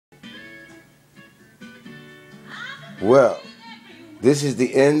Well, this is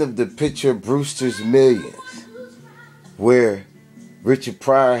the end of the picture Brewster's Millions, where Richard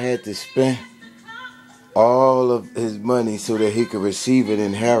Pryor had to spend all of his money so that he could receive an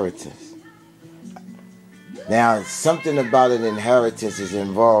inheritance. Now, something about an inheritance is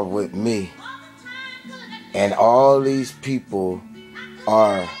involved with me, and all these people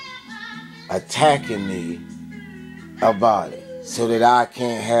are attacking me about it so that I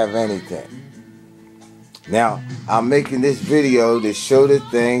can't have anything. Now, I'm making this video to show the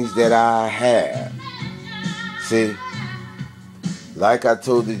things that I have. See, like I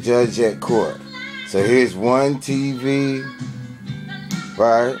told the judge at court. So here's one TV,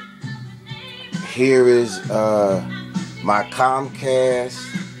 right? Here is my Comcast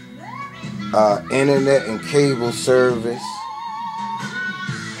internet and cable service.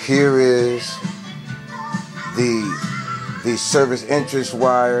 Here is the service interest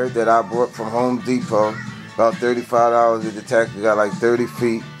wire that I bought from Home Depot. About $35 at the tax. We got like 30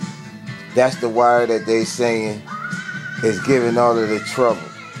 feet. That's the wire that they saying is giving all of the trouble.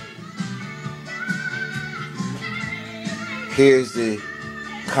 Here's the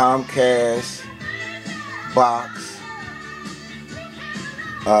Comcast box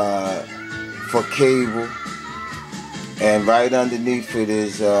for cable, and right underneath it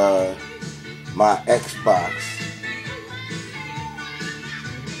is my Xbox.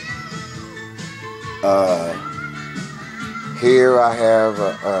 Here I have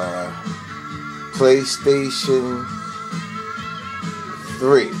a PlayStation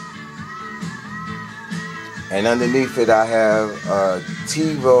 3, and underneath it I have a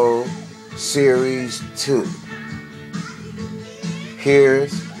TiVo Series 2.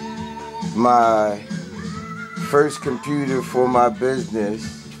 Here's my first computer for my business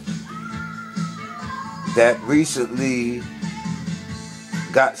that recently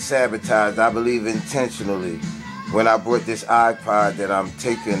got sabotaged, I believe intentionally, when I bought this iPod that I'm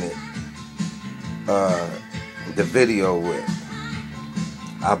taking it the video with.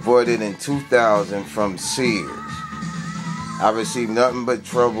 I bought it in 2000 from Sears. I received nothing but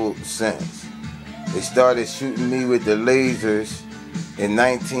trouble since. They started shooting me with the lasers in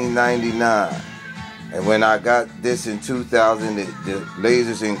 1999. And when I got this in 2000, the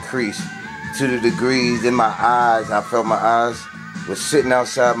lasers increased to the degrees in my eyes. I felt my eyes was sitting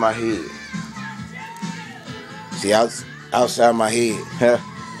outside my head. See, outside my head.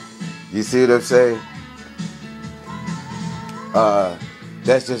 You see what I'm saying?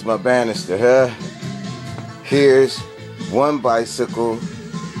 That's just my banister, huh? Here's one bicycle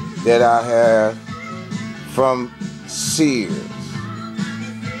that I have from Sears.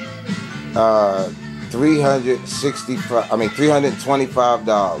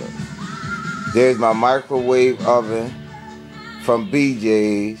 $325. There's my microwave oven from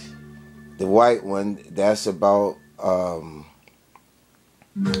BJ's, the white one. That's about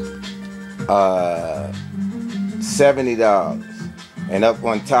 $70. And up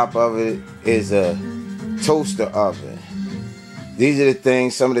on top of it is a toaster oven. These are the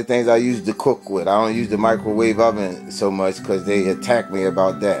things, some of the things I use to cook with. I don't use the microwave oven so much because they attack me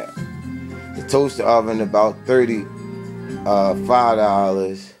about that. The toaster oven about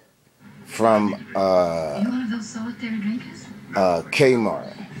 $35 from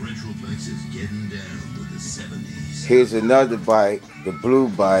Kmart. Here's another bike, the blue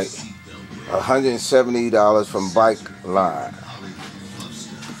bike, $170 from Bike Line.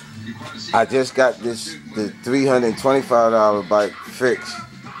 I just got the $325 bike fixed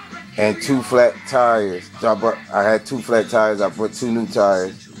and 2 flat tires. So I had 2 flat tires. I bought 2 new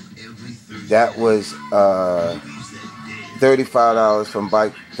tires. That was $35 from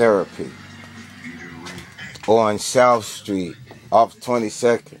Bike Therapy on South Street off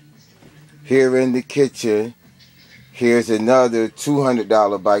 22nd. Here in the kitchen, here's another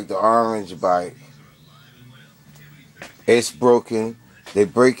 $200 bike, the orange bike. It's broken. They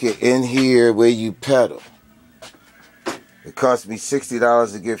break it in here where you pedal. It cost me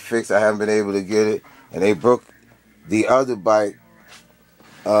 $60 to get fixed. I haven't been able to get it. And they broke the other bike,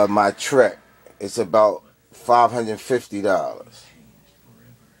 my Trek. It's about $550.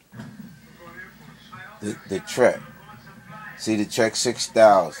 The Trek. See the Trek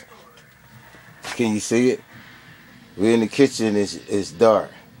 6000. Can you see it? We're in the kitchen. It's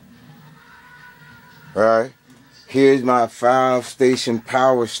dark. All right. Here's my 5-station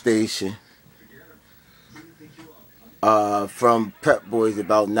power station from Pep Boys,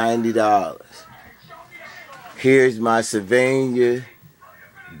 about $90. Here's my Sylvania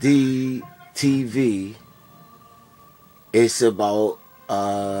DTV. It's about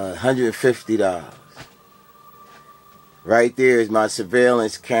 $150. Right there is my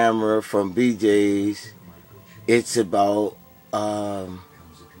surveillance camera from BJ's. It's about $40.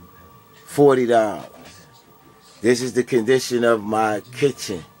 This is the condition of my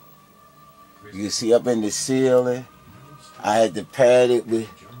kitchen. You can see up in the ceiling. I had to pad it with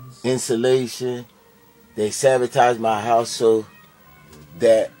insulation. They sabotaged my house so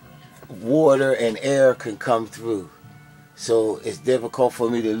that water and air can come through. So it's difficult for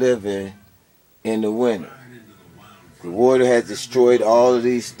me to live in the winter. The water has destroyed all of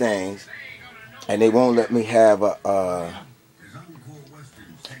these things, and they won't let me have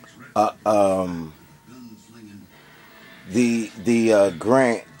the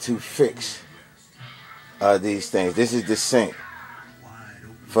grant to fix these things. This is the sink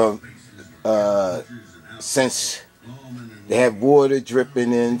from since they have water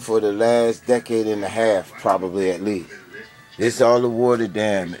dripping in for the last decade and a half, probably at least. This is all the water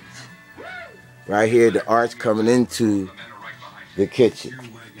damage. Right here, the arch coming into the kitchen.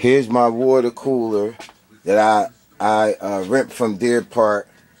 Here's my water cooler that I rent from Deer Park.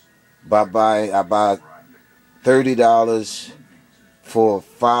 I buy $30 for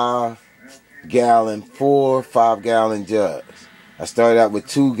 4 5-gallon jugs. I started out with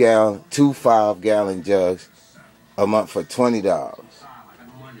 2 5-gallon jugs a month for $20.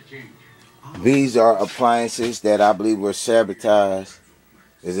 These are appliances that I believe were sabotaged.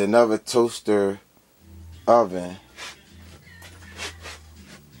 There's another toaster oven.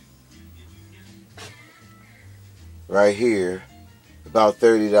 Right here, about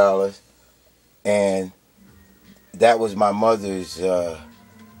 $30. And that was my mother's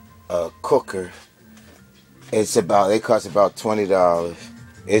cooker. They cost about $20.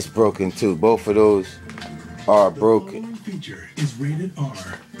 It's broken too. Both of those are broken.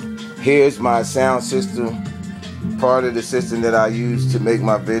 Here's my sound system. Part of the system that I use to make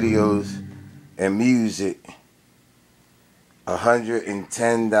my videos and music.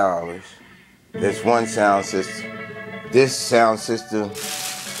 $110. That's one sound system. This sound system,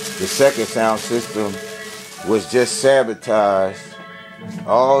 the second sound system, was just sabotaged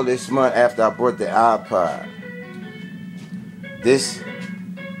all this month after I bought the iPod. This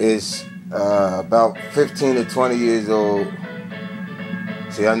is about 15 to 20 years old.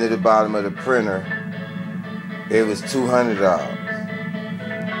 See, under the bottom of the printer, it was $200.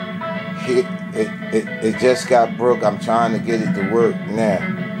 It just got broke. I'm trying to get it to work now.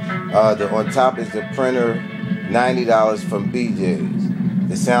 On top is the printer, $90 from BJ's.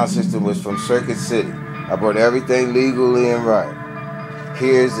 The sound system was from Circuit City. I bought everything legally and right.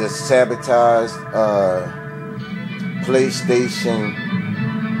 Here's a sabotaged PlayStation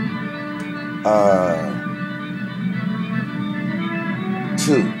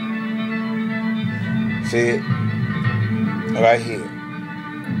 2. See it? Right here.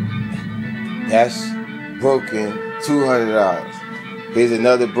 That's broken, $200. Here's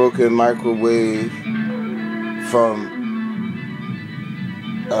another broken microwave from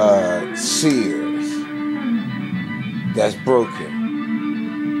Sears. That's broken.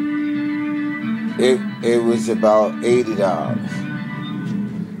 It was about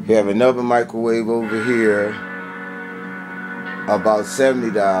 $80. We have another microwave over here, about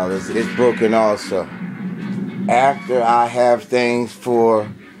 $70. It's broken also. After I have things for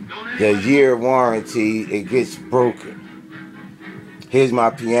the year warranty, it gets broken. Here's my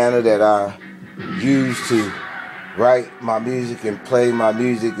piano that I use to write my music and play my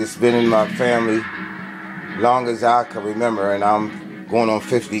music. It's been in my family long as I can remember, and I'm going on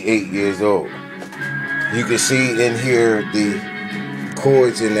 58 years old. You can see in here the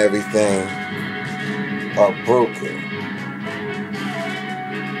chords and everything are broken.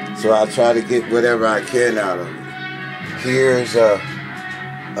 So I try to get whatever I can out of it. Here's a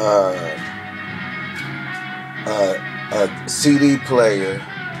CD player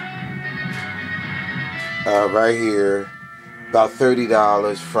right here, about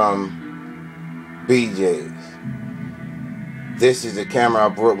 $30 from BJ's. This is the camera I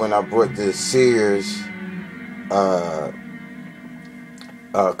brought when I brought the Sears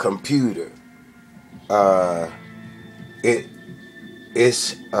computer.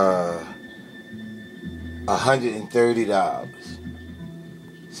 It's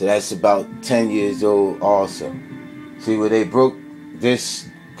 $130. So that's about 10 years old also. See, where they broke this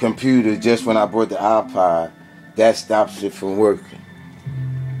computer just when I bought the iPod, that stops it from working.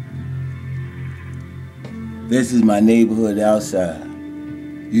 This is my neighborhood outside.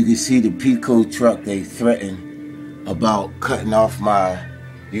 You can see the Pico truck. They threaten about cutting off my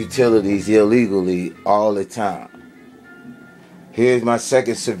utilities illegally all the time. Here's my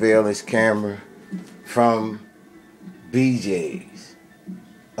second surveillance camera from BJ's.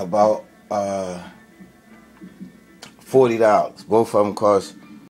 About $40. Both of them cost